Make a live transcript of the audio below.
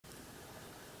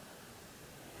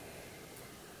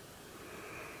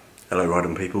Hello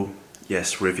riding people,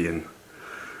 yes Rivian.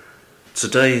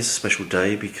 Today is a special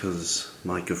day because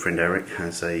my good friend Eric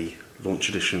has a launch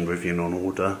edition Rivian on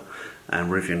order, and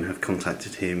Rivian have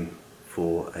contacted him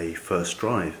for a first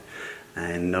drive,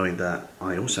 and knowing that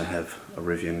I also have a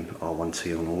Rivian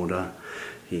R1T on order,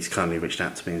 he's kindly reached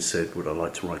out to me and said would I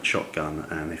like to ride shotgun,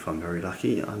 and if I'm very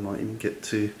lucky I might even get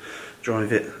to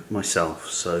drive it myself,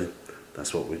 so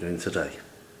that's what we're doing today.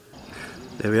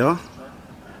 There we are.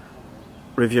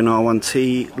 Rivian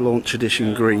R1T launch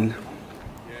edition green.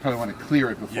 Probably want to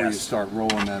clear it before you start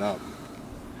rolling that up.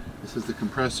 This is the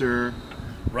compressor.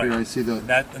 Right. Here I see the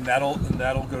that'll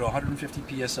go to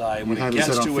 150 psi. When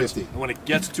it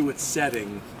gets to its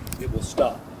setting, it will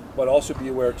stop. But also be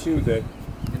aware too that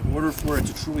in order for it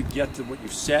to truly get to what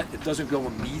you've set, it doesn't go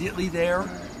immediately there.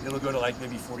 It'll go to like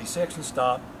maybe 46 and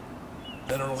stop.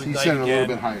 Then it'll ignite again. You set it a little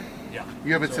bit higher. Yeah.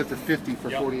 You have it set to 50 for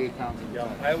 48 pounds.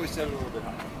 Yeah. I always set it a little bit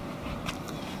higher.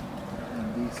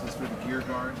 And this is for the gear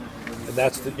guard. And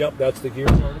that's the gear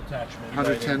guard attachment.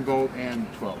 110 volt and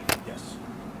 12. Yes.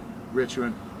 Rich, you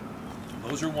in?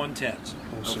 Those are 110s.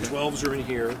 The 12s are in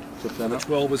here. The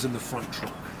 12 is in the front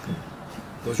trunk.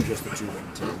 Those are just the two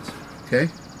 110s. Okay.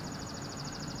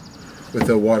 With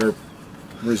the water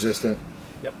resistant.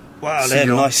 Yep. Wow, they're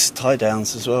nice tie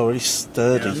downs as well, really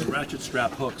sturdy. Yeah, the ratchet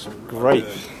strap hooks are great.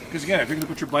 Because again, if you're going to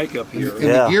put your bike up here. And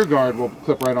the gear guard will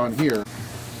clip right on here.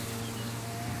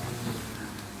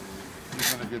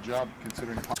 You've done a good job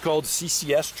considering. It's called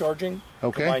CCS charging.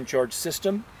 Okay. Combined charge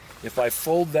system. If I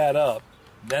fold that up,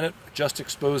 then it just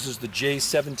exposes the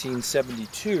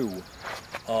J1772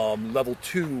 level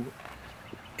 2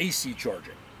 AC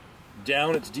charging.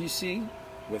 Down it's DC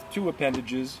with two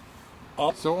appendages.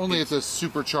 Up. So only it's a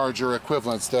supercharger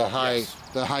equivalent to the high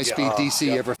speed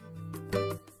DC ever.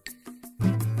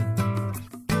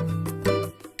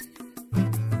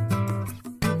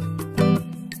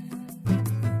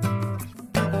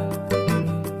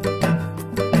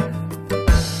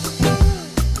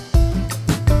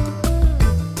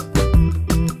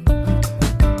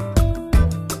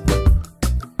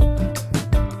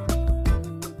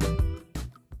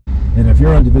 And if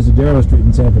you're on Divisadero Street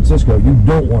in San Francisco, you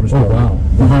don't want to start. Oh wow,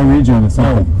 the high regen is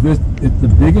something. The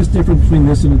biggest difference between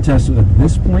this and a Tesla at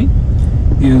this point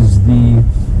is the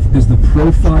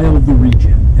profile of the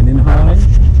regen. And in high,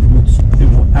 it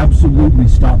will absolutely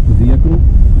stop the vehicle.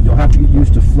 You'll have to get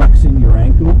used to flexing your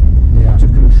ankle to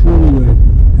control it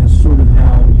as sort of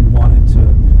how you want it to,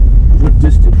 what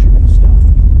distance you're going to stop.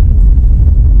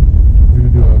 We're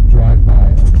going to do a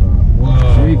drive-by of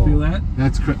whoa. So you feel that?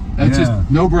 That's just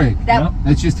no brake.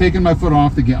 That's just taking my foot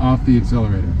off the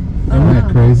accelerator. Isn't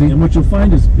that crazy? And what you'll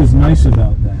find is nice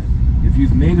about that. If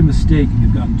you've made a mistake and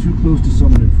you've gotten too close to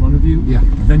someone in front of you,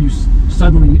 then you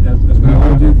suddenly, as we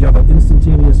all do, you have an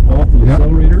instantaneous off the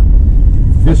accelerator.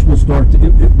 This will start to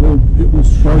it will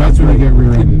start. That's when you get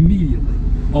rear-ended immediately.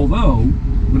 Although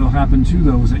what'll happen too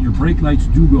though is that your brake lights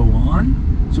do go on,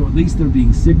 so at least they're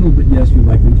being signaled. But yes, you're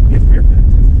likely to get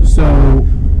rear-ended. So,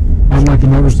 unlike a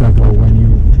motorcycle, when you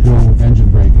go with engine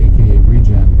brake, aka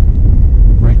regen,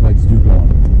 the brake lights do go on.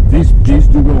 These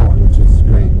do go on, which is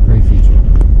great feature.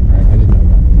 Right? I didn't know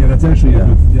that. Yeah, that's actually a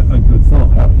good thought.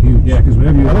 Oh, huge. Yeah, because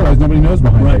whenever otherwise nobody knows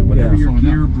behind you. Whenever you're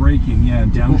gear braking,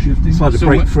 downshifting. It's like the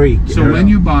brake free. So when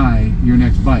you buy your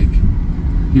next bike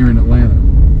here in Atlanta,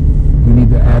 you need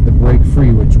to add the brake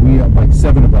free, which we like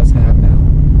 7 of us have now.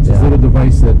 It's this little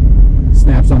device that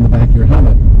snaps on the back of your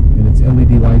helmet, and it's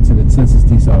LED lights and it senses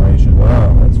deceleration.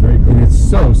 Wow, that's very cool. And it's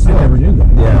so sick. I never knew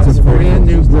that. Yeah, it's a brand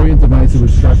new, brilliant device. It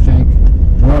was Shark Tank.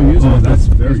 We're all using it. That's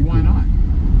very cool. Why not?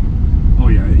 Oh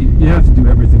yeah, you have to do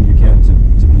everything you can to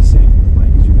be safe,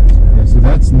 like as you guys know. Yeah, so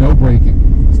that's no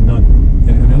braking. It's none.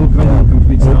 And it'll come to a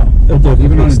complete stop.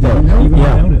 Even on a downhill? Even on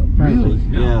a downhill. Really?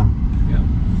 Yeah.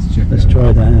 Let's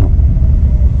try that out.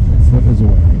 Flip us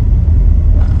away.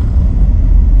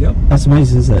 Yep. That's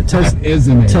amazing, isn't it? That is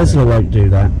amazing. Tesla won't do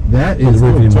that. That is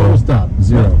total stop.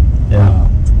 Zero. Yeah.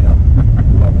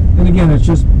 Love it. And again, it's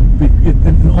just,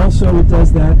 and also it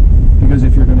does that because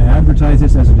if you're going to advertise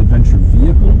this as an adventure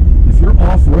vehicle, if you're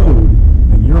off-road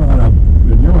and you're on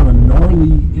a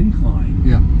gnarly incline,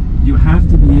 you have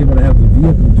to be able to have the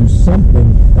vehicle do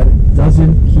something that it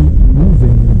doesn't keep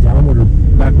moving in a downward or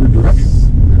backward direction.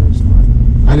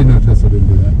 I didn't know Tesla didn't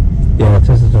do that. Yeah,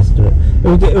 Tesla does do it.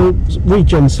 It'll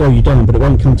regen slow you down, but it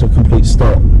won't come to a complete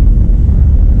stop.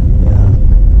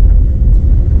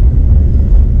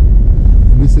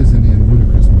 This isn't in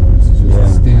ludicrous mode. This is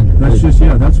just standard. That's just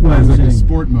that's why I'm like saying a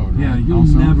sport mode. Yeah, right? you'll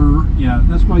also. never. Yeah,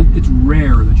 that's why it's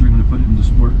rare that you're going to put it into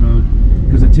sport mode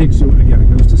because it takes again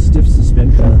it goes to stiff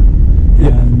suspension.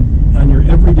 And on your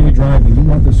everyday driving, you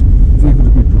want this vehicle to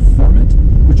be performant,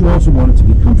 which you also want it to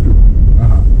be comfortable.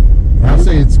 I'll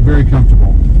say it's very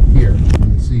comfortable here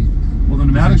in the seat. Well, the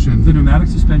pneumatic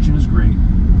suspension is great.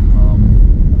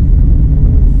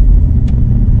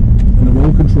 And the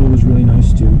roll control is really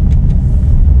nice too.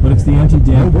 But it's the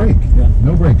anti-damper. No brake. Yeah.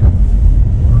 No brake on it.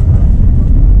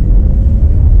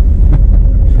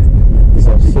 There's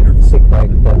a sick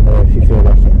bag down there if you feel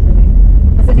like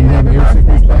it. Do you have air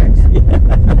sickness bags?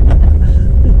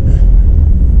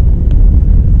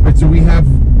 Right, so we have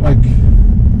like,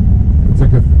 it's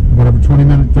like a, whatever,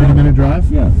 30-minute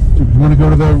drive? Yeah. Do you want to go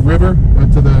to the river,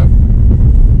 to the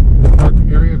park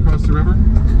area across the river?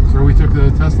 That's where we took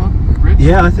the Tesla, Rich?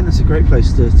 Yeah, I think that's a great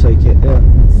place to take it, yeah.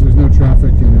 There's no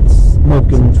traffic and it's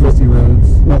Morgan, twisty roads.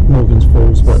 Not Morgan's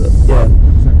Falls, but yeah.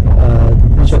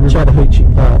 Chattahoochee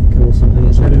Park or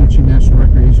something. Chattahoochee National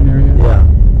Recreation Area? Yeah.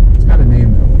 It's got a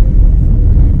name though.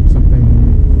 Something,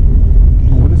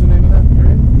 what is the name of that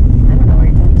area? I don't know where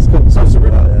you're talking It's got something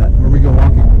like that. Where we go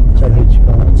walking. Chattahoochee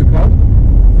Park. What's it called?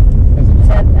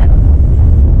 about. I don't know.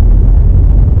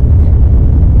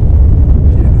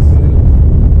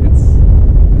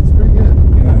 It's pretty good.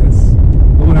 Yeah,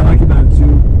 but what I like about it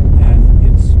too, and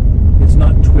it's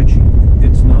not twitchy.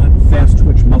 It's not fast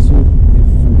twitch muscle,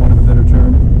 for want of a better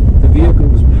term. The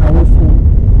vehicle is powerful,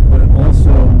 but it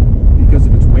also, because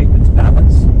of its weight and its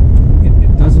balance,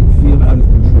 it doesn't feel out of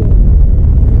control.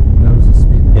 Knows the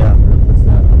speed. Yeah. Puts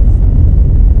that up.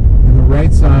 And the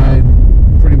right side,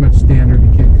 pretty much standard.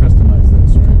 You can't customize that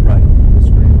screen. Right. The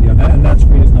screen. Yeah, and that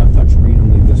screen is not touchscreen,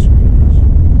 only this screen is.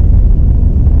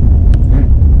 Okay.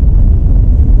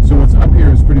 So what's up here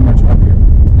is pretty much up here.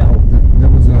 No. That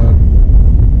was a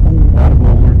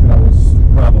audible alert that I was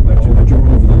Bravo, that you're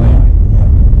over the line.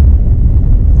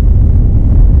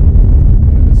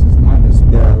 Yeah, this is not this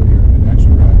out here. It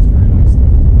actually rides very nicely.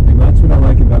 And that's what I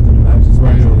like about the pneumatics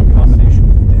suspension, Right. the combination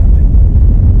with the damping.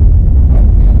 Yeah.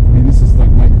 I mean, this is like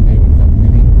night and day with that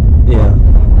Mini. Yeah.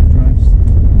 That my wife drives.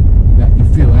 That you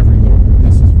feel every little bit.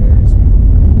 This is very smooth.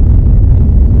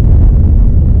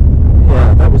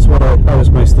 Yeah, that was what I was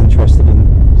most interested in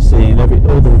seeing. All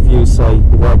the reviews say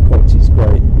the ride quality is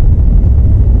great.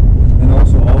 And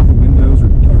also all of the windows are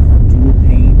dual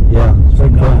pane. Yeah, So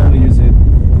very not cool. only is it,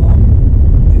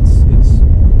 it's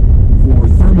for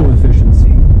thermal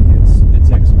efficiency, it's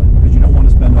excellent because you don't want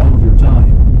to spend all of your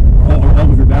time,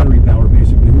 all of your battery power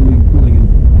basically cooling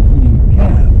and heating your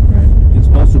cab. Right. It's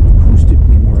also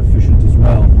acoustically more efficient as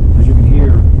well because you can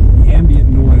hear the ambient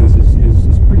noise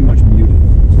is pretty much muted.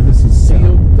 So this is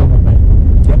sealed double pane.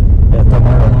 Yep. Yeah, The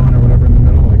argon or whatever in the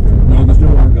middle, like a, No, there's no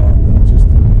argon though. just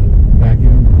a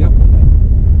vacuum. Yep.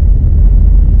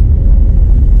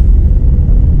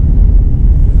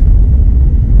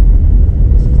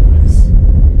 This is nice.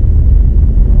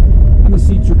 And the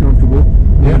seats are comfortable.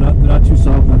 Yeah. They're not too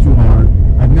soft, not too hard.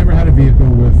 I've never had a vehicle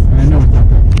with, and I know it's not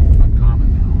that uncommon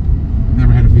now. I've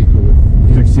never had a vehicle with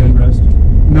Fixed rest.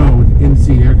 No, with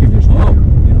in-seat air conditioning. Oh,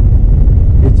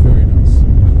 yeah. It's very nice.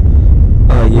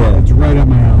 Yeah. It's right up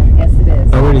my alley. Yes, it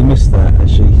is. I really missed that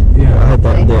actually. Yeah. I had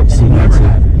that in the Never XC90.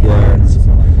 had it.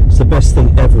 Yeah, it's the best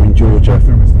thing ever in Georgia.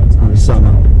 Thermostat's great. Summer.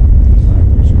 I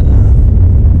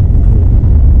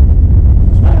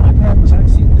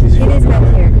appreciate It is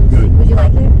back here. Good. Would you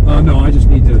like it? No, I just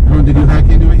need to. Oh, did you hack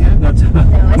into it yet? That's I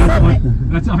saw it.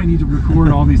 that's how I need to record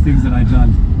all these things that I've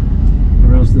done,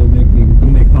 or else they'll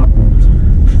make popcorn or something.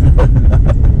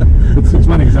 It's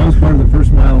funny because I was part of the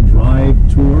first mile drive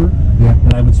tour, Yeah.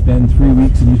 and I would spend 3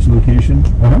 weeks in each location,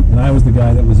 and I was the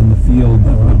guy that was in the field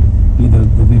that would be the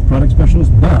lead product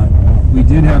specialist. But we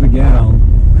did have a gal,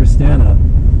 Christina,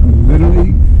 who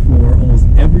literally for almost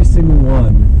every single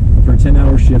one of her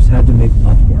 10-hour shifts had to make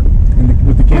popcorn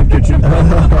with the camp kitchen. By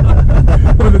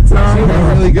the time She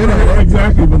got really good at it.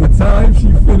 Exactly. By the time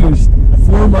she finished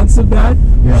 4 months of that,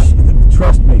 Yeah.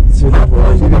 trust me,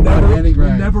 popcorn She would didn't want any would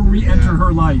right. never re-enter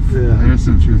her life. There's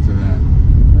some truth to that.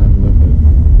 I've lived it.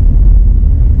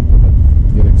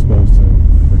 Get exposed to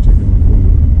particular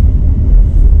food.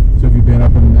 So have you been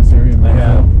up in this area? I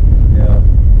have. Yeah.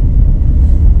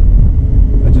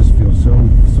 I just feel so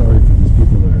sorry for these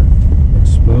people that are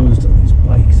exposed on these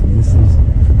bikes. I mean,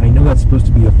 I know that's supposed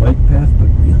to be a bike path, but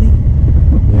really?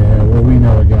 Yeah, well, we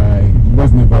know a guy, he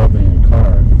wasn't involved in a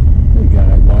car. The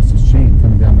guy lost his chain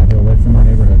coming down the hill right from our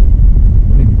neighborhood.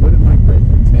 What did Mike break?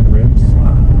 Like 10 ribs?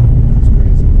 Wow. It's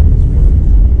crazy. It's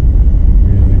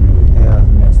really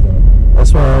messed up.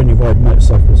 That's why I only ride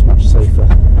motorcycles much safer.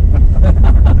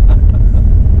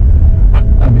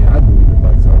 I mean, I believe the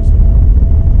bikes are safe.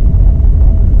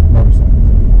 Motorcycles.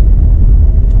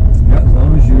 Yeah, as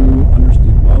long as you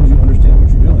understand what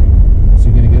you're doing. So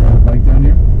you're going to get on a bike down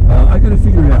here? I got to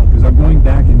figure it out because I'm going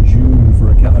back in June for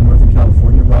a Northern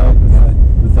California ride.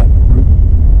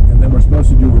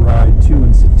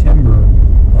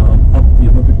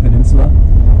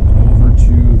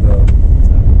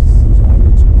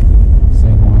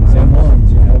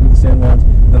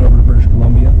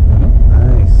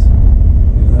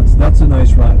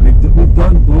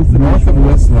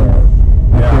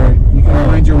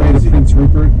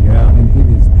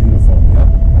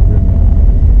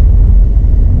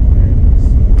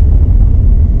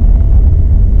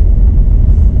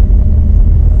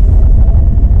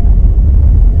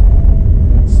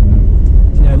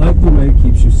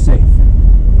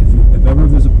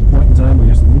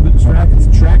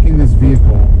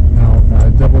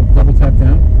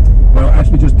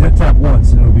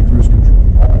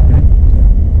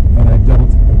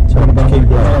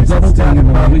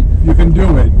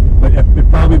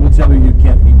 doing it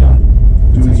can't be done.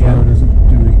 This road isn't.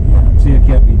 Yeah, see, it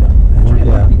can't be done. Actually,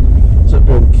 Yeah. So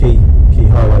doing key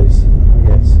highways, I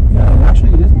guess. no,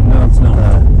 actually it isn't. No, it's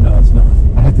not. No, it's not.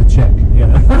 I had to check.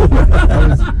 Yeah. I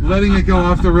was letting it go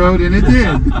off the road, and it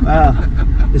did.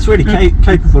 It's really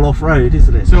capable off-road,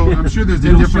 isn't it? So I'm sure there's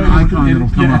a different icon that'll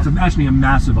come up. It's actually a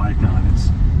massive icon.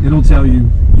 It'll tell you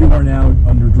are now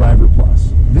under Driver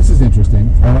Plus. This is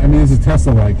interesting. I mean, it's a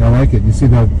Tesla-like. I like it. You see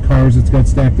the cars it's got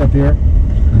stacked up here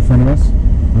in front of us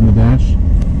on the dash?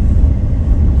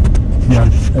 Yeah,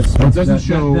 It doesn't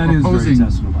show that is very opposing.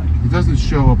 Tesla-like. It doesn't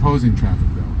show opposing traffic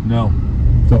though. No.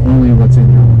 So only what's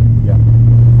in your lane. Yeah.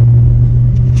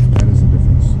 That is a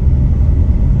difference.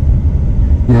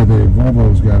 Yeah, the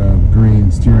Volvo's got a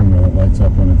green steering wheel that lights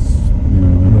up when it's, you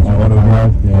know, in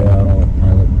autopilot. Yeah,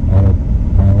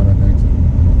 autopilot, I think.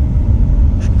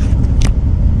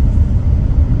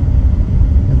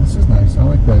 Yeah, this is nice. I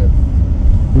like that.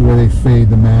 The way they fade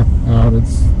the map out.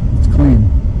 It's clean.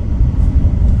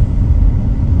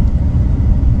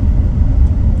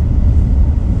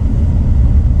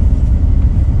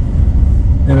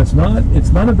 And it's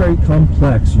not a very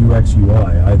complex UX UI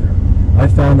either. I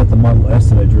found that the Model S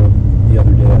that I drove the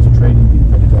other day as a training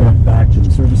vehicle going back to the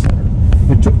service center,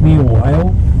 it took me a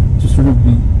while to sort of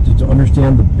to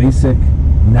understand the basic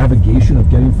navigation of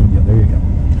getting from there you go.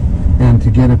 And to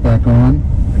get it back on?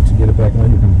 And to get it back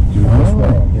on, you can do it this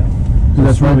way. Yeah. So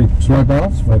that's swipe, really swipe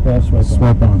off? Swipe off, swipe on.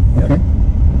 Swipe on. Yep. Okay.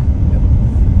 Yep.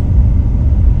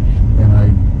 And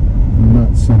I'm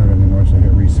not centered anymore, so I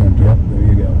hit recenter. Yep, there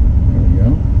you go. There we go.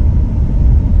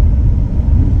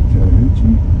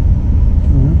 Chattahoochee.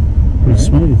 Pretty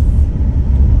smooth.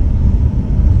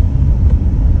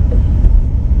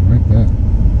 Like that.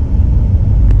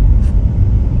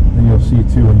 And you'll see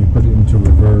too when you put it into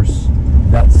reverse,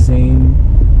 that same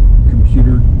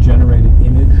computer generated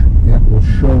image will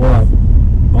show up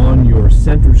on your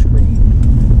center screen,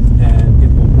 and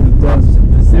what it does is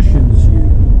it positions you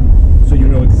so you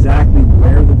know exactly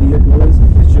where the vehicle is.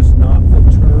 It's just not the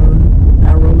turn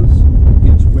arrows,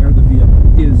 it's where the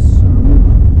vehicle is.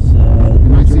 So, You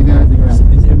might see that.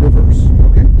 It's in reverse.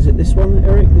 Okay. is it this one,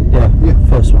 Eric? Yeah. Yeah.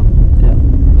 First one. Yeah.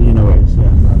 You know where it is.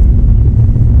 Yeah.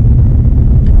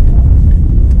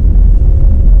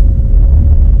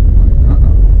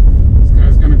 This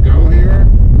guy's gonna go here.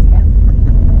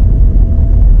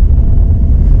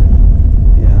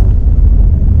 Yeah.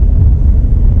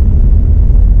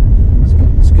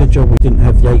 It's a good job we didn't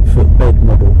have the 8-foot bed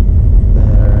model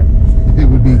there. It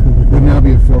would now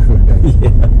be a 4-foot deck. Yeah.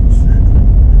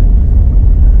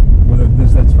 Well,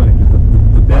 that's funny because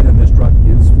the bed in this truck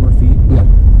is 4 feet. Yeah.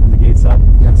 The gate's up.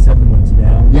 Yeah. 7 when it's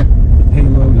down. Yeah. The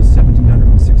payload is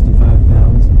 1,765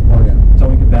 pounds. Oh yeah.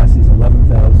 Towing capacity is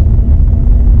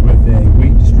 11,000 with a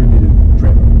weight distributed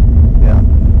trailer Yeah.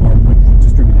 or with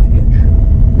distributed hitch.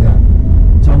 Yeah.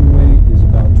 Tongue weight is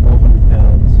about 1,200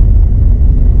 pounds.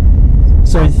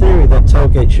 So in theory, that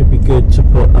tailgate should be good to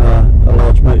put a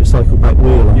large motorcycle back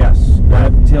wheel on. Yes,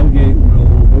 that tailgate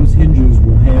those hinges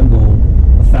will handle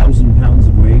 1,000 pounds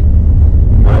of weight.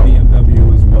 My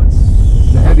BMW is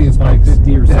The heaviest bikes.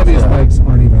 50 or The heaviest 60. bikes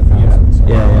aren't even 1,000. So.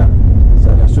 Yeah.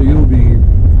 So you'll be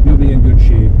in good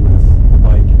shape with the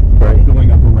bike. Great.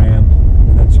 Going up a ramp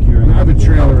and then securing. I have a it.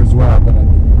 trailer as well, but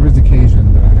there is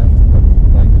occasion that I have to put the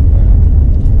bike in the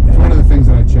back. It's one of the things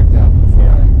that I checked out before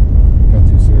I got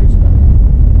too serious about it.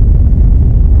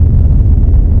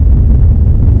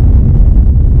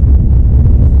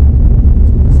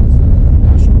 So this is a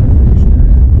national recreation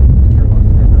area, the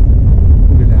Carolina River.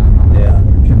 We'll go down on Yeah.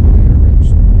 Kimberly or Rich.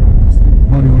 Drive this thing.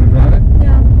 Oh, do you want to drive it?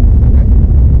 Yeah.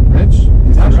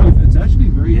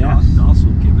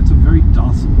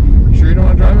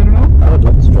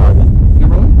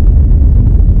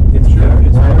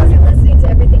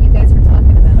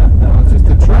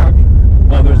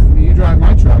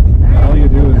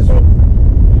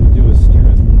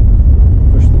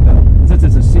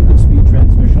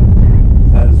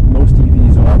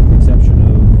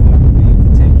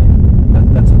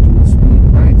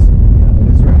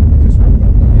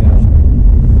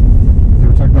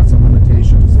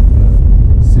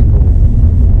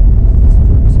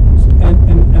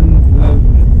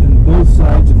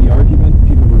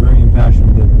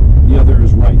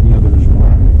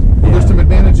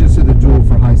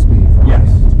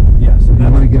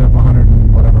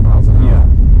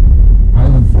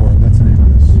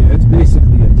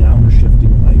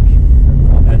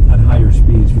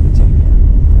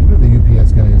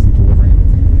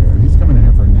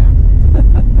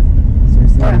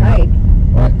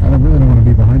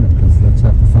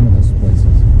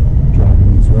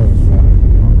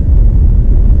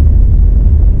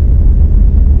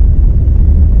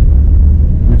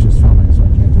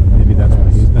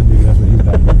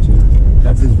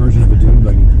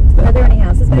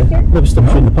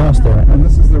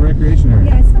 recreation area.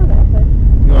 Yeah, I saw that, but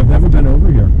You know, I've never been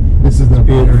over here. This is the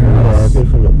Beautiful, area.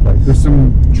 beautiful little place. There's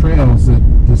some trails that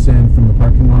descend from the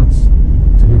parking lots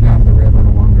to go down the river and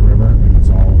along the river, and it's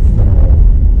all federal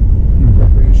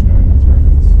recreation area. It's very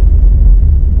nice.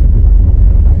 People come over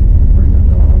here at night and bring their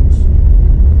dogs.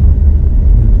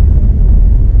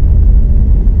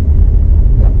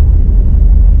 Yeah.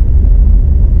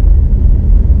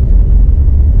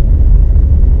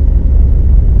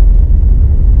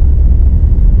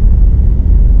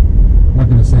 I'm not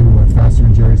going to say we went faster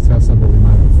in Jerry's Tesla, but we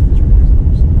might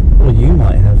have. Well, you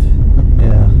might have.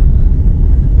 Yeah.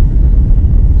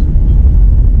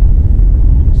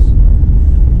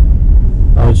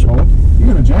 I was. You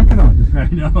got a jacket on. I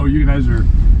know, you guys are.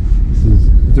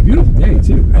 It's a beautiful day,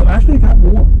 too. Oh, actually, it got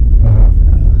warm.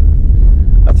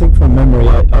 I think from memory,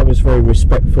 I was very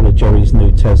respectful of Joey's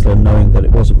new Tesla, knowing that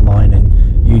it wasn't mine,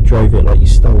 and you drove it like you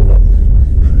stole it.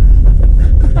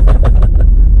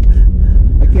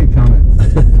 I can't comment.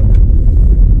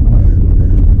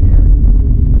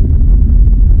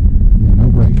 No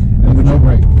brake. No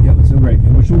brake. Yeah, that's no break.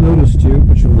 And what you'll notice, too,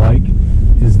 what you'll like,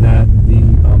 is that the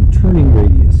turning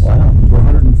radius Wow. for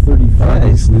 135 That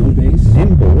is wheelbase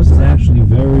nimble, is isn't it? actually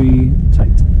very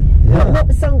tight. Yeah.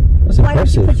 so That's why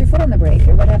don't you impressive. put your foot on the brake,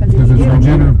 or what happens if Because you there's do?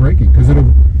 regenerative braking. Because it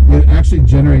actually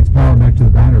generates power back to the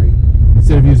battery.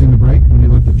 Instead of using the brake, when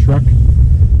you let the truck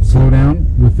slow down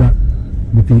with the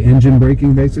engine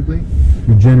braking, basically,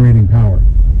 you're generating power.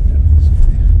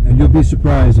 And you'll be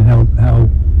surprised at how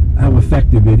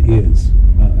effective it is.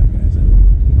 Guys,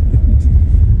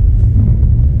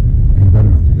 You better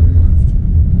not be going left.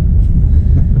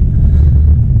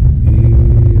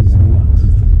 is not.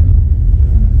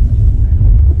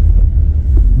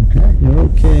 Okay. You're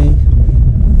okay.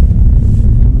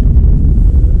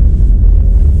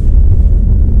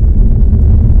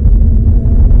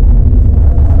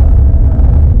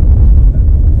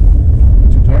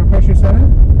 What's your tire pressure set at?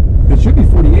 It should be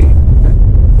 48.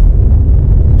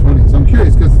 20s. I'm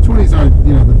curious because the 20s are,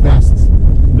 the best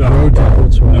road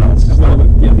tires. No, it's not,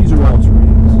 yeah, these are all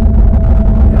terrains.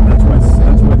 Yeah, that's why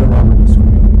they're already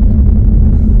squealing.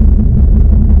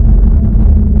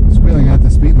 Squealing at the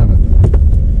speed limit.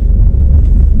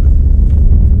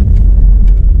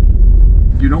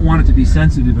 You don't want it to be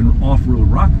sensitive in off-road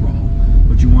rock crawl,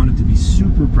 but you want it to be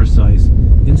super precise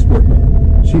in sport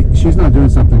mode. She's not doing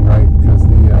something right because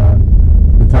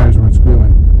the tires weren't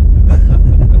squealing.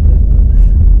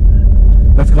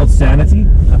 That's called sanity. You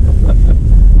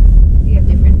have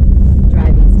different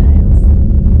driving styles.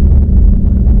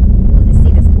 Oh, this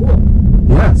seat is cool.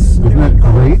 Yes, isn't that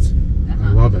great? I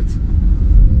love it.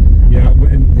 Yeah,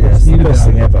 and Yeah, what's it's the neat best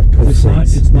about thing it ever. Cool is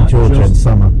seats it's in not Georgia just in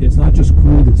summer. It's not just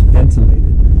cool; it's ventilated.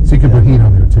 So you can put heat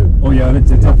on there too. Oh yeah, and it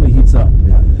definitely heats up.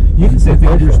 Yeah. You can sit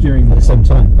there your steering wheel. At some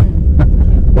time.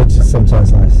 Which is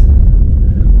sometimes nice.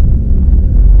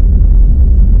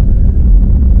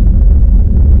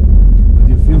 Do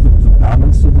you feel the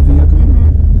balance of the vehicle?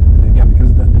 And again, because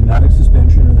of that pneumatic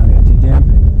suspension and that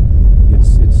anti-damping,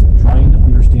 it's trying to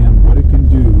understand what it can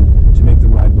do to make the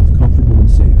ride both comfortable and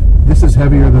safe. This is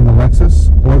heavier than the Lexus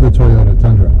or the Toyota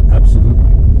Tundra, Absolutely.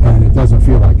 and it doesn't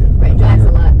feel like it. Right, it drives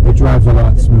a lot. It drives a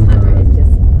lot The smoother. Tundra is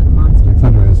just a monster. The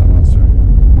Tundra is a monster.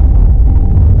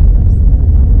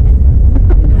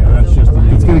 Yeah, that's just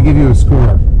the It's going to give you a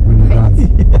score when you're done.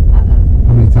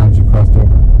 How many times you crossed over?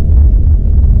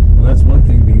 Well, that's one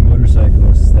thing being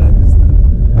motorcyclists, that is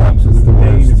the absolute the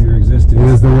bane worst. of your existence. It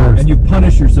is the worst. And you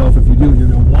punish yourself if you do. You're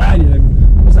going, why did I,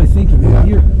 what was I thinking? What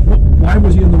Yeah. gear? Why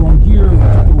was he in the wrong gear?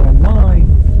 I took the wrong line.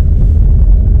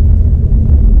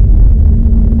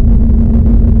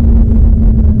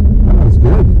 That was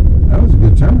good. That was a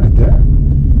good turn right there.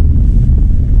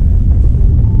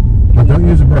 Now don't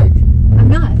use a brake. I'm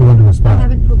not. Pull into a I spot.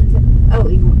 haven't pulled into. Oh,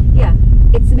 yeah.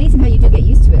 It's amazing how you do get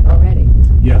used to it already.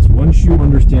 Yes, once you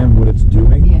understand what it's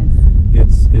doing,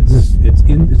 Yes.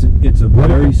 it's a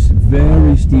very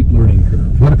steep learning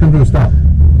curve. Let it come to a stop.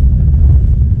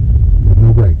 With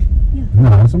no brake. Yeah. Isn't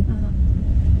that awesome?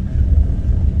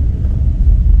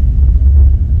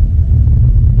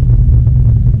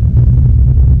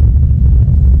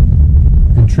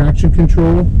 And traction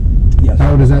control, Yes.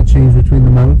 how does that change between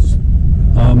the modes?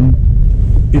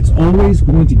 It's always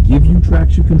going to give you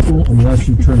traction control unless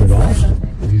you turn it off,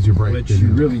 Use your brake. which didn't you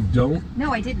you? really don't.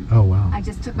 No, I didn't. Oh wow. I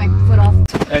just took my foot off.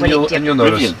 And you'll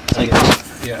notice.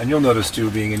 Yeah, and you'll notice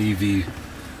too, being an EV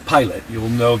pilot, you'll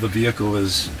know the vehicle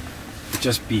it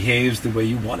just behaves the way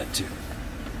you want it to.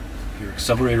 Your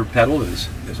accelerator pedal is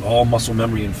all muscle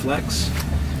memory and flex,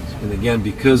 and again,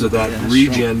 because of that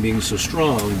regen being so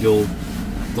strong,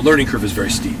 the learning curve is very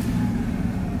steep.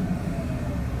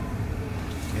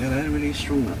 Yeah, they're really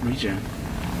strong, that regen.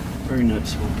 Very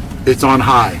noticeable. It's on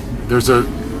high. There's a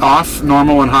off,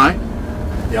 normal, and high.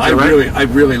 Yeah, I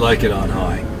really like it on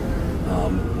high.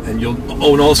 And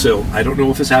and also, I don't know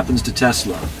if this happens to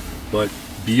Tesla, but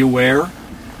be aware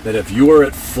that if you are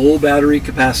at full battery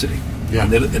capacity,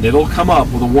 and it'll come up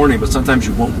with a warning, but sometimes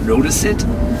you won't notice it.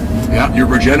 Yeah. Your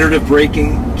regenerative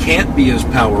braking can't be as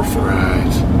powerful,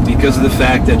 because of the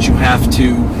fact that you have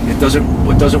to. It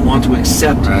doesn't want to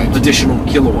accept additional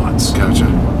kilowatts. Gotcha.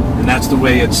 And that's the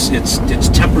way it's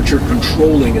temperature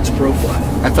controlling its profile.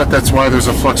 I thought that's why there's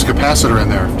a flux capacitor in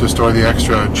there to store the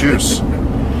extra juice.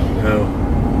 No.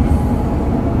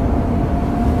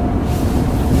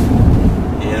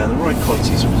 Yeah, the ride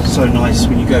quality is so nice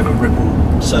when you go over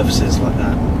ripple surfaces like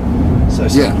that. So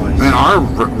nice. And our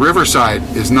Riverside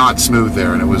is not smooth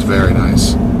there, and it was very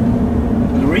nice.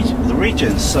 The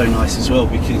regen's so nice as well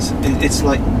because it's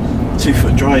like 2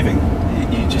 foot driving.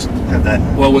 You just have that.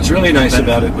 Well, what's really nice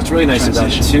about it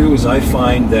too is I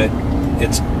find that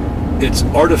it's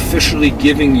artificially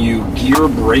giving you gear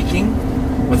braking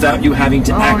without you having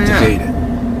to activate it.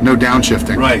 No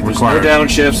downshifting. Right. There's no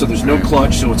downshift, so there's no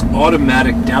clutch, so it's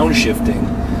automatic downshifting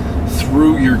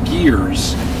through your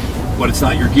gears, but it's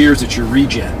not your gears, it's your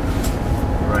regen.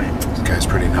 Right. This guy's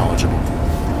pretty knowledgeable.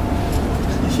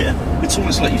 Yeah. It's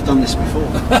almost like you've done this before.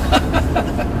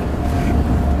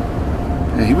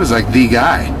 Yeah, he was like the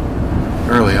guy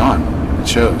early on. It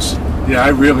shows. Yeah, I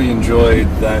really enjoyed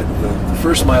that. The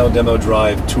first mile demo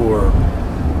drive tour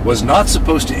was not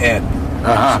supposed to end. It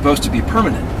was supposed to be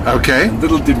permanent. Okay. And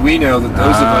little did we know that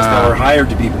those of us that were hired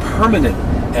to be permanent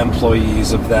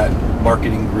employees of that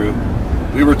marketing group,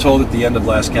 we were told at the end of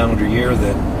last calendar year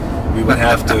that we would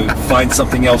have to find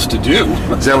something else to do.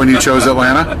 Is that when you chose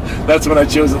Atlanta? That's when I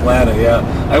chose Atlanta, yeah.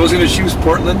 I was going to choose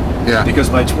Portland because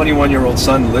my 21-year-old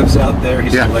son lives out there.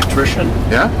 He's an electrician.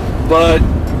 Yeah. But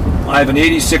I have an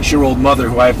 86-year-old mother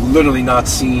who I've literally not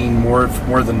seen more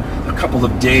than a couple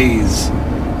of days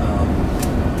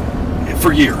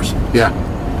for years. Yeah.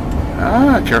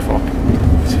 Careful.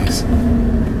 Jeez.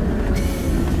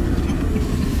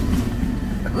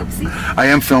 I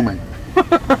am filming.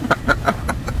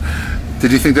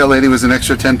 Did you think that lady was an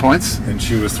extra 10 points? And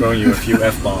she was throwing you a few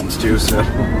F-bombs too, so.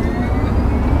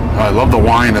 I love the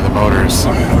whine of the motors.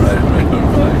 Yeah,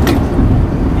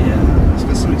 it's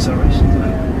got some acceleration to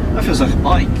it. That feels like a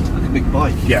bike, like a big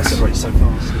bike. Yes. It accelerates so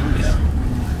fast. Nice. Yeah.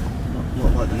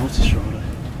 Not like the Multistrada.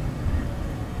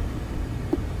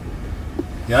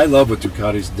 Yeah, I love what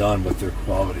Ducati's done with their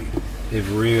quality. They've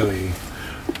really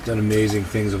done amazing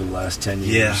things over the last 10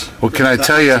 years. Yeah. Well, can I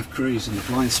tell you, Cruise in the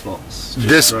blind spots.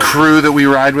 This crew that we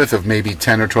ride with of maybe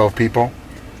 10 or 12 people,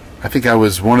 I think I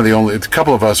was one of the only, a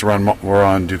couple of us were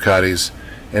on Ducatis,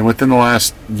 and within the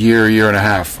last year and a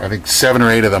half, I think 7 or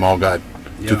 8 of them all got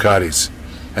Ducatis.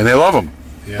 And they love them.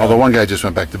 Yeah. Although one guy just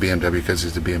went back to BMW because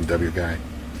he's the BMW guy.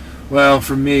 Well,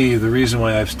 for me, the reason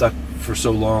why I've stuck for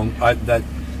so long, that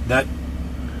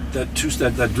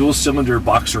dual cylinder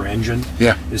boxer engine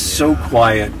is so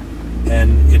quiet,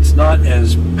 and it's not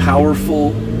as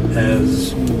powerful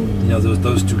as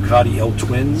those Ducati L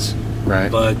twins. Right.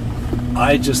 But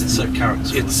I just it's so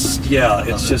character.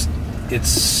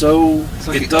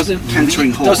 It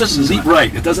doesn't leap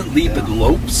right. It doesn't leap. It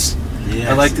lopes.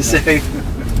 I like to say.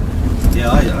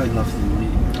 Yeah, I love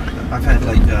them. I've had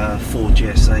like 4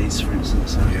 GSAs, for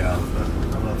instance. I love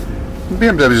them.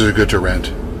 BMWs are good to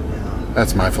rent.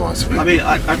 That's my philosophy. I mean,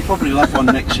 I'd probably like one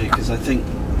next year because I think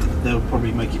they'll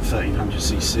probably make it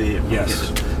 1300cc. It will get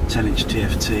 10-inch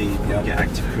TFT, get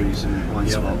active cruise and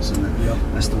blind spots, and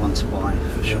that's the one to buy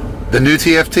for sure. The new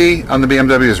TFT on the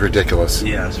BMW is ridiculous.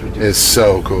 Yeah, it's ridiculous. It's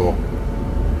so cool.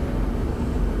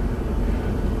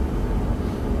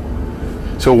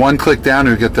 So one click down,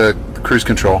 you get the cruise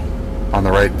control on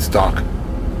the right stalk.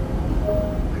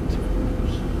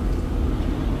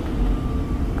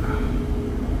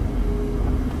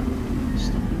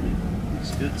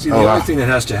 See, the only thing that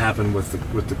has to happen with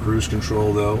the cruise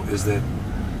control, though, is that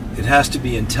it has to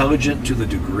be intelligent to the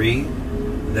degree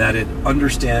that it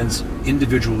understands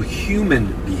individual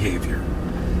human behavior.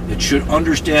 It should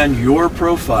understand your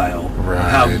profile,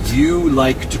 how you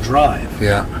like to drive.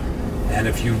 Yeah. And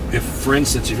if for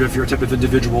instance, if you're a type of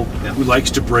individual who likes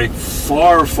to brake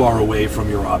far, far away from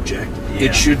your object,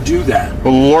 it should do that.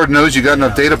 Well, Lord knows you got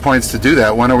enough data points to do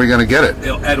that. When are we going to get it?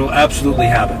 It'll absolutely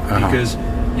happen because.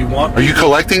 Are you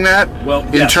collecting that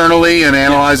internally and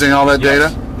analyzing all that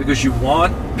data? Because you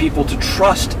want people to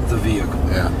trust the vehicle.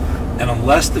 Yeah. And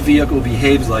unless the vehicle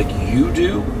behaves like you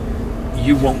do,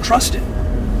 you won't trust it.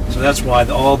 So that's why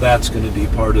all that's going to be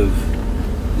part of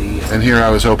And here I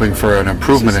was hoping for an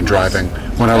improvement in driving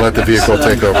when I let the vehicle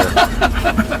take over.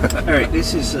 Eric,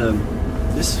 this is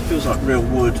this feels like real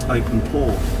wood open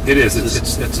pore. It is.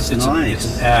 It's nice.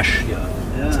 It's an ash. Yeah.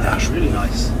 Yeah, it's ash. really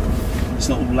nice. It's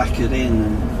not all lacquered in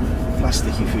and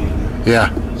plasticky feeling.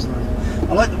 Yeah.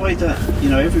 I like the way that, you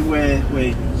know, everywhere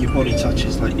where your body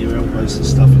touches, like your elbows and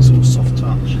stuff, it's all soft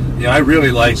touch. Yeah, I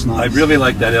really like nice.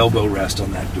 that elbow rest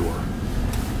on that door.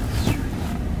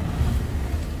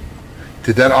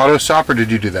 Did that auto stop or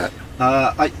did you do that?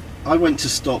 I went to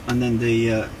stop and then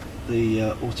the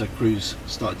auto cruise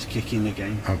started to kick in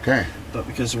again. Okay. But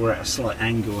because we're at a slight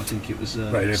angle, I think it was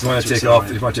right. If you want to take off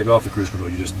the cruise control,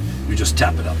 you just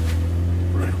tap it up.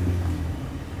 Right.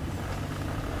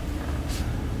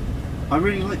 I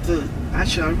really like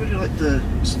the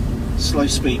slow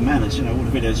speed manners. You know, all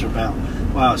the videos are about,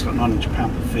 wow, it's got 900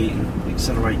 pound-per-feet and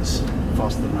accelerates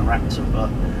faster than a Raptor,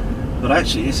 but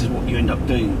actually this is what you end up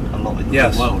doing a lot in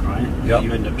the world, right? Yep.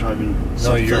 You end up driving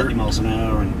 30 miles an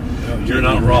hour and you're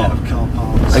not wrong. Out of car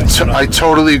parks. I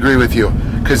totally agree with you,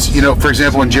 because, you know, for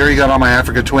example, when Jerry got on my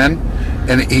Africa Twin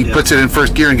and he puts it in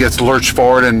first gear and gets lurched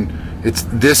forward, and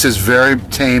this is very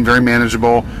tame, very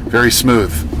manageable, very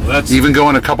smooth. Well, even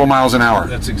going a couple miles an hour.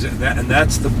 That's and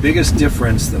that's the biggest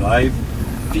difference that I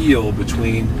feel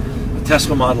between the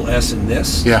Tesla Model S and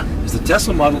this. Yeah. Is the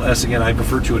Tesla Model S, again, I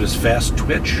refer to it as fast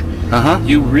twitch.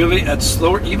 You really,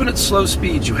 even at slow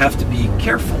speeds, you have to be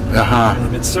careful.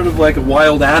 It's sort of like a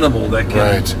wild animal that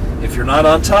can, if you're not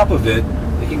on top of it,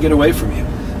 it can get away from you.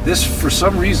 This, for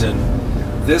some reason,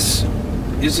 this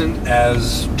isn't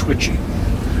as twitchy.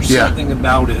 There's something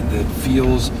about it that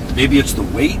feels, maybe it's the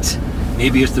weight,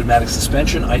 maybe it's the pneumatic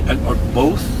suspension, or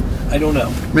both. I don't know.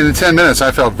 I mean, in 10 minutes,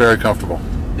 I felt very comfortable.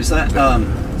 Is that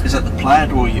the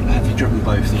Plaid, or have you driven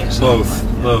both?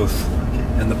 Both.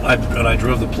 And I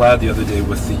drove the Plaid the other day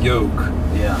with the yoke.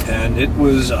 Yeah. And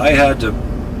I had to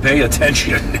pay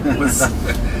attention.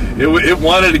 It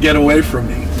wanted to get away from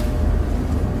me.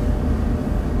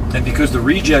 And because the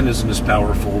regen isn't as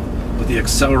powerful, but the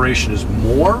acceleration is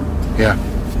more. Yeah.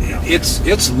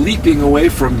 It's leaping away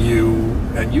from you,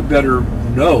 and you better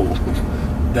know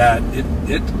that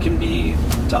it can be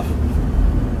tough.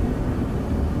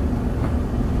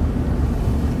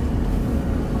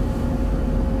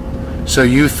 So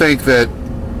you think that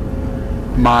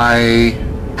my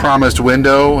promised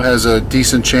window has a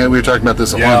decent chance? We were talking about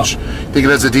this at lunch. Think it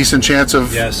has a decent chance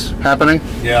of happening?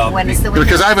 Yeah. When is the window?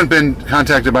 Because I haven't been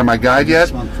contacted by my guide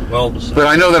yet. Well, but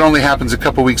I know that only happens a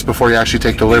couple weeks before you actually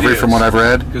take delivery, from what I've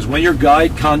read. Because when your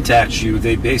guide contacts you,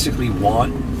 they basically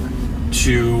want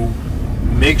to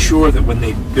make sure that when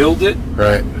they build it,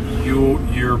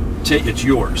 it's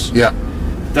yours. Yeah.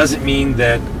 Doesn't mean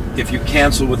that if you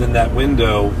cancel within that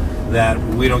window, that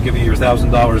we don't give you your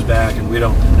 $1,000 back, and we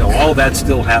don't. No, all that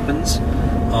still happens.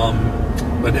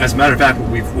 But as a matter of fact, what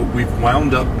we've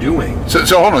wound up doing. So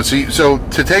hold on. So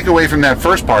to take away from that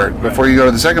first part before you go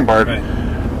to the second part,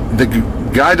 the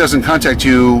guy doesn't contact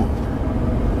you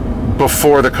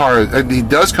before the car. He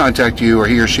does contact you, or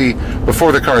he or she,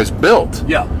 before the car is built.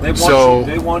 Yeah, they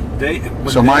want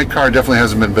so my car definitely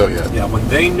hasn't been built yet. Yeah, when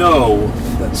they know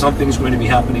that something's going to be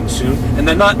happening soon, and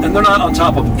they're not on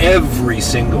top of every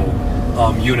single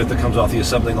unit that comes off the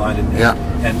assembly line, and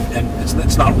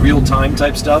it's not real time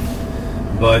type stuff,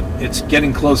 but it's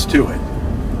getting close to it.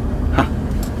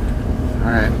 All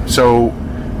right. So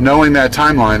knowing that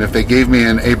timeline, if they gave me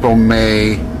an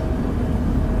April-May,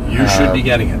 you should be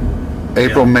getting it.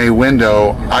 April-May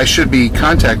window, I should be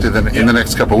contacted in the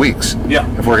next couple of weeks. Yeah.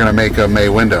 If we're going to make a May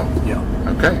window. Yeah.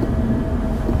 Okay.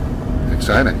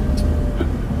 Exciting.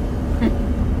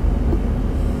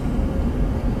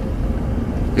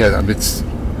 Yeah, I mean, it's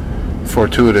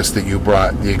fortuitous that you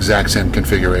brought the exact same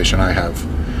configuration I have.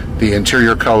 The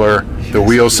interior color, the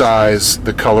wheel size,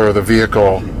 the color of the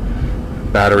vehicle,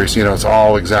 batteries, it's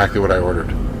all exactly what I ordered.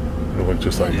 It'll look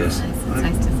just like this. Nice. It's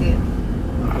nice to see it.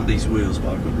 I've got these wheels,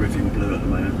 but I've got Rivian blue at the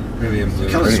moment. Rivian blue.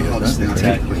 The colours are the hardest thing. I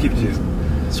keep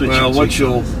switching. Well,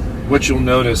 what you'll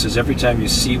notice is every time you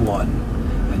see one,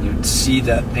 and you see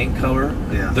that paint color,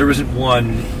 there isn't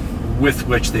one with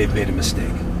which they've made a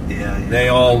mistake. Yeah. They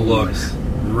all look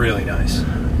really nice,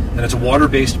 and it's a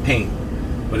water-based paint,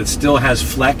 but it still has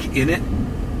fleck in it.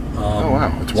 Oh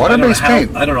wow, it's water-based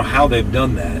paint. I don't know how they've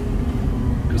done that,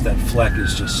 because that fleck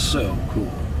is just so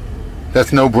cool.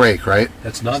 That's no brake, right?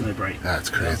 That's not no brake. That's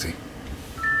crazy.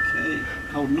 Okay,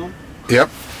 holding on. Yep.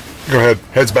 Go ahead.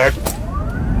 Heads back.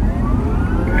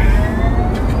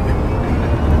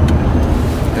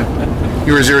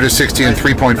 You were 0 to 60 in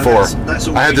 3.4. That's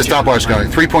all I had the stopwatch going.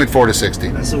 3.4 to 60.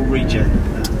 That's all regen.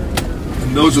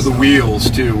 And those are the wheels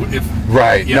too.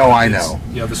 Right. No, I know.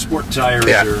 Yeah, the sport tires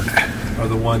are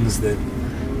the ones that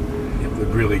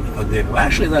really. Well,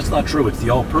 actually, that's not true. It's the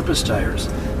all-purpose tires,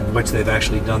 in which they've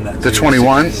actually done that. The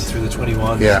 21s through the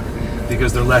 21s. Yeah.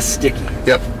 Because they're less sticky.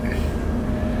 Yep.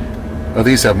 Well,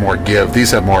 these have more give.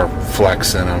 These have more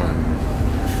flex in them,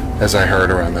 as I heard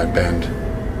around that bend.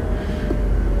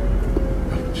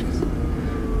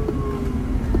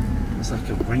 It's like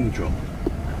a raindrop.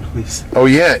 Oh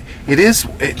yeah, it is.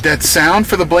 That sound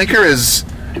for the blinker is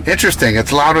interesting.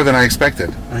 It's louder than I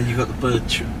expected. And you got the bird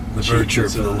chirp. The bird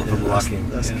chirp for the locking.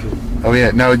 That's cool. Oh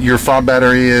yeah. No, your fob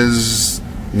battery is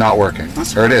not working,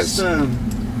 or it is.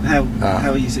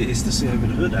 How easy it is to see over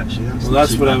the hood, actually.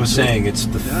 That's what I was saying. It's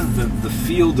the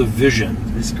field of vision.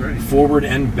 It's great. Forward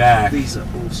and back. These are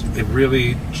awesome. It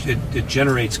really it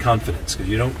generates confidence because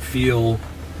you don't feel.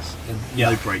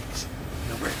 No brakes.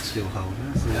 No brakes. Still hold.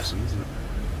 That's awesome, isn't it?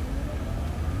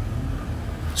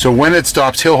 So when it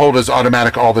stops, hill hold is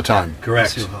automatic all the time.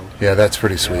 Correct. Yeah, that's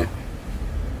pretty sweet.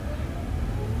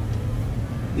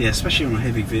 Yeah, especially on a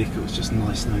heavy vehicle, it's just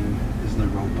nice knowing there's no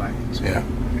rollback. Yeah.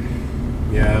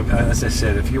 Yeah, as I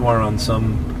said, if you are on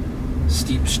some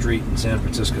steep street in San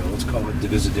Francisco, let's call it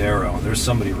Divisadero, and there's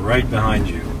somebody right behind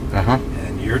you,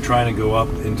 and you're trying to go up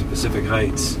into Pacific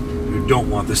Heights, you don't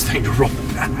want this thing to roll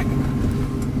back.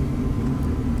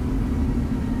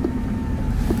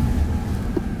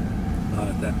 Not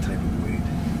at that type of weight.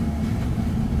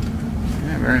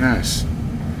 Yeah, very nice.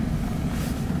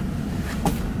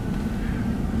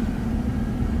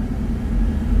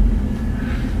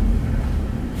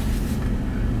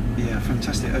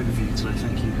 Fantastic overview today,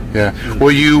 thank you. Yeah.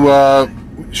 Will you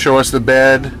show us the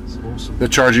bed, awesome. The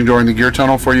charging door, and the gear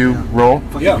tunnel for you roll?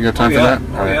 Yeah. You got time for that?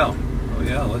 Oh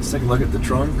yeah. Let's take a look at the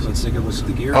trunk. Let's take a look at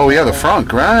the gear. Oh yeah, the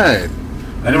front, right.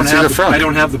 I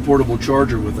don't have the portable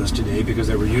charger with us today because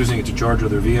they were using it to charge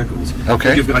other vehicles.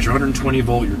 Okay. You've got your 120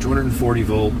 volt, your 240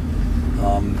 volt,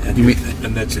 and you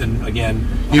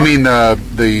mean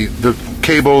the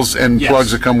cables and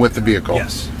plugs that come with the vehicle?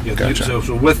 Yes. Yeah, gotcha.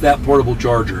 So with that portable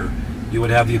charger, you would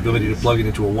have the ability to plug it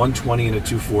into a 120 and a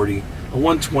 240. A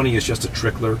 120 is just a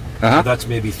trickler. So that's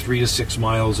maybe 3 to 6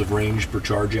 miles of range per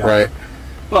charge hour. Right.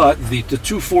 But the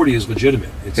 240 is legitimate.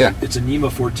 It's a NEMA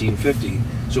 1450,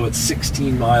 so it's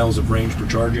 16 miles of range per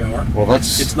charge hour. Well,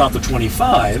 it's not the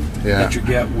 25 that you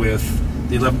get with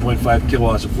the 11.5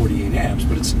 kilowatts of 48 amps,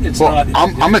 but it's not.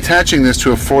 I'm attaching this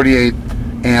to a 48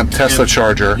 amp Tesla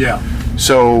charger. Yeah.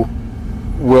 So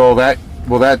will that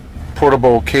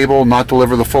portable cable not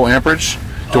deliver the full amperage?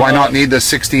 Do I not need the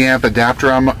 60 amp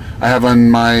adapter I have on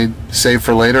my save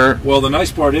for later? Well, the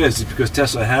nice part is because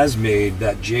Tesla has made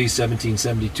that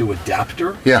J1772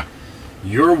 adapter. Yeah.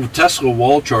 Your Tesla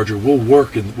wall charger will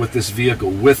work with this vehicle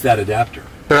with that adapter.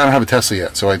 But I don't have a Tesla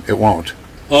yet, so it won't.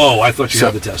 Oh, I thought you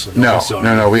had the Tesla.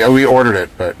 No. We ordered it,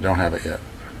 but don't have it yet.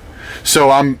 So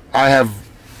I have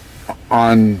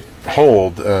on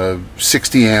hold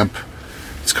 60 amp.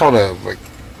 It's called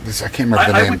I can't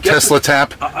remember the name. Tesla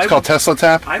Tap. It's called Tesla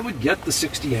Tap. I would get the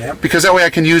 60 amp because that way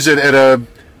I can use it at a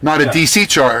DC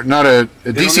charger, not a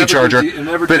DC charger,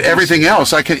 but everything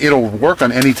else it'll work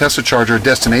on any Tesla charger,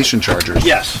 destination chargers.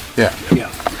 Yes. Yeah. Yeah.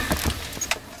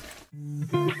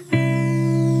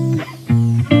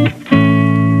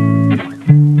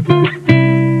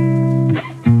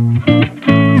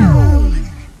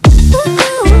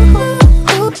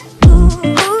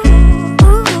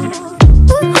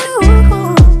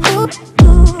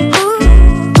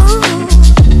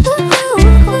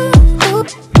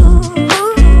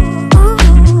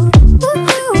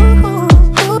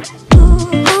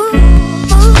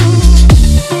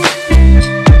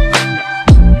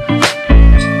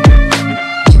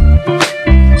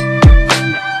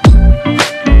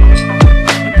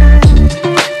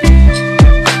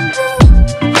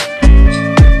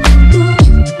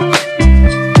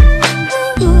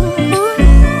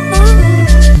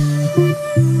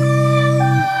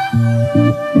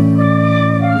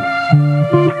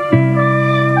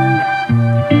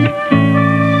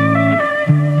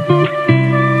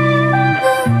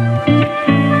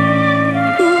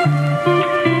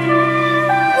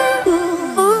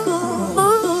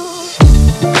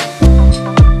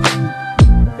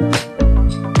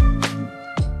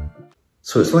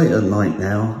 So it's late at night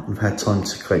now. I've had time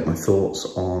to collect my thoughts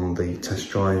on the test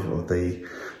drive of the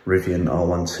Rivian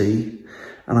R1T.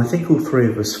 And I think all three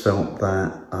of us felt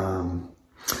that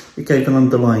it gave an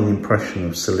underlying impression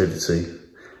of solidity.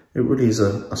 It really is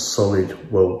a solid,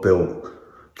 well-built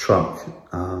truck.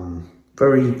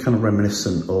 Very kind of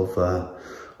reminiscent of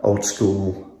old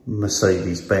school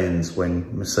Mercedes-Benz,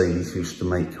 when Mercedes used to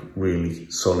make really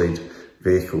solid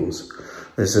vehicles.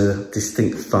 There's a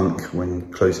distinct thunk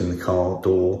when closing the car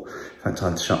door. In fact, I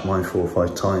had to shut mine 4 or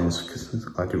 5 times because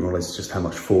I didn't realise just how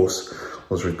much force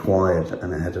was required,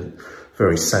 and it had a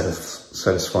very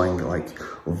satisfying, like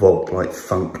vault-like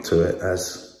thunk to it,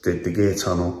 as did the gear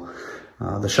tunnel.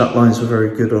 The shut lines were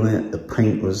very good on it. The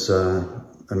paint was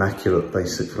immaculate,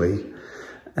 basically.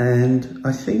 And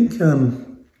I think,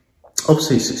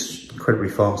 obviously it's incredibly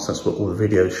fast. That's what all the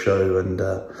videos show. And,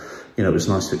 you know, it was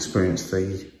nice to experience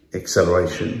the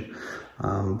acceleration.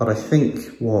 But I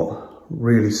think what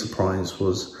really surprised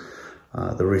was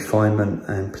the refinement,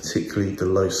 and particularly the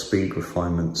low speed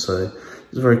refinement. So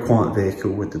it's a very quiet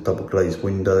vehicle with the double glazed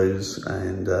windows,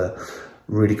 and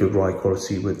really good ride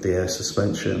quality with the air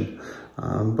suspension.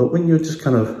 But when you're just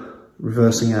kind of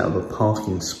reversing out of a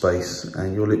parking space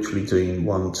and you're literally doing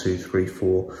 1, 2, 3,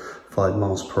 4, 5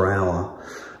 miles per hour,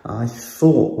 I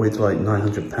thought with like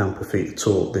 900 pound per feet of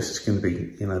torque, this is going to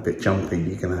be, you know, a bit jumpy.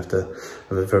 You're going to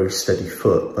have a very steady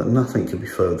foot, but nothing could be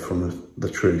further from the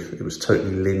truth. It was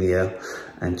totally linear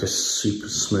and just super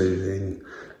smooth in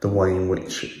the way in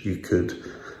which you could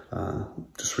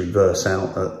just reverse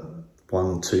out at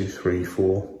 1, 2, 3,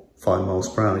 4, 5 miles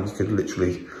per hour. You could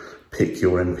literally pick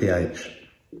your MPH.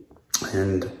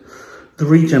 And the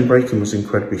regen braking was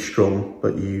incredibly strong,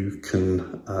 but you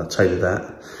can tailor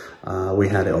that. We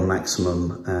had it on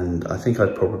maximum, and I think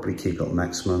I'd probably keep it on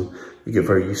maximum. You get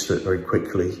very used to it very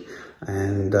quickly.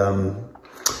 And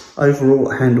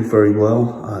overall, it handled very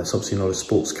well. It's obviously not a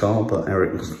sports car, but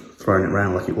Eric was throwing it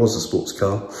around like it was a sports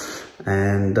car.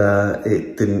 And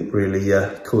it didn't really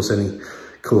cause any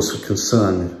cause for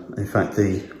concern. In fact,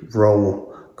 the roll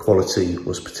quality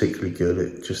was particularly good.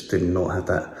 It just did not have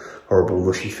that horrible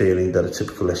mushy feeling that a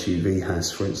typical SUV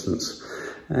has, for instance.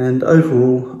 And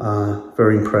overall,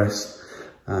 very impressed.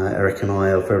 Eric and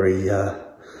I are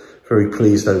very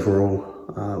pleased overall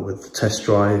with the test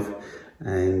drive,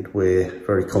 and we're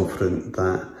very confident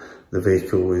that the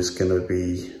vehicle is going to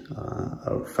be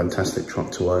a fantastic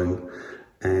truck to own.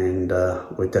 And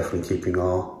we're definitely keeping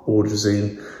our orders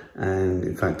in. And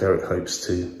in fact, Eric hopes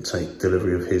to take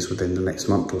delivery of his within the next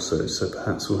month or so. So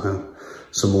perhaps we'll have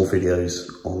some more videos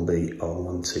on the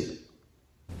R1T.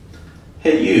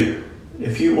 Hey you,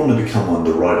 if you want to become one of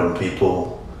the Ride On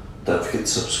people, don't forget to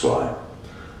subscribe.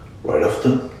 Ride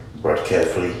often, ride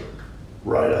carefully,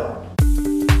 ride on.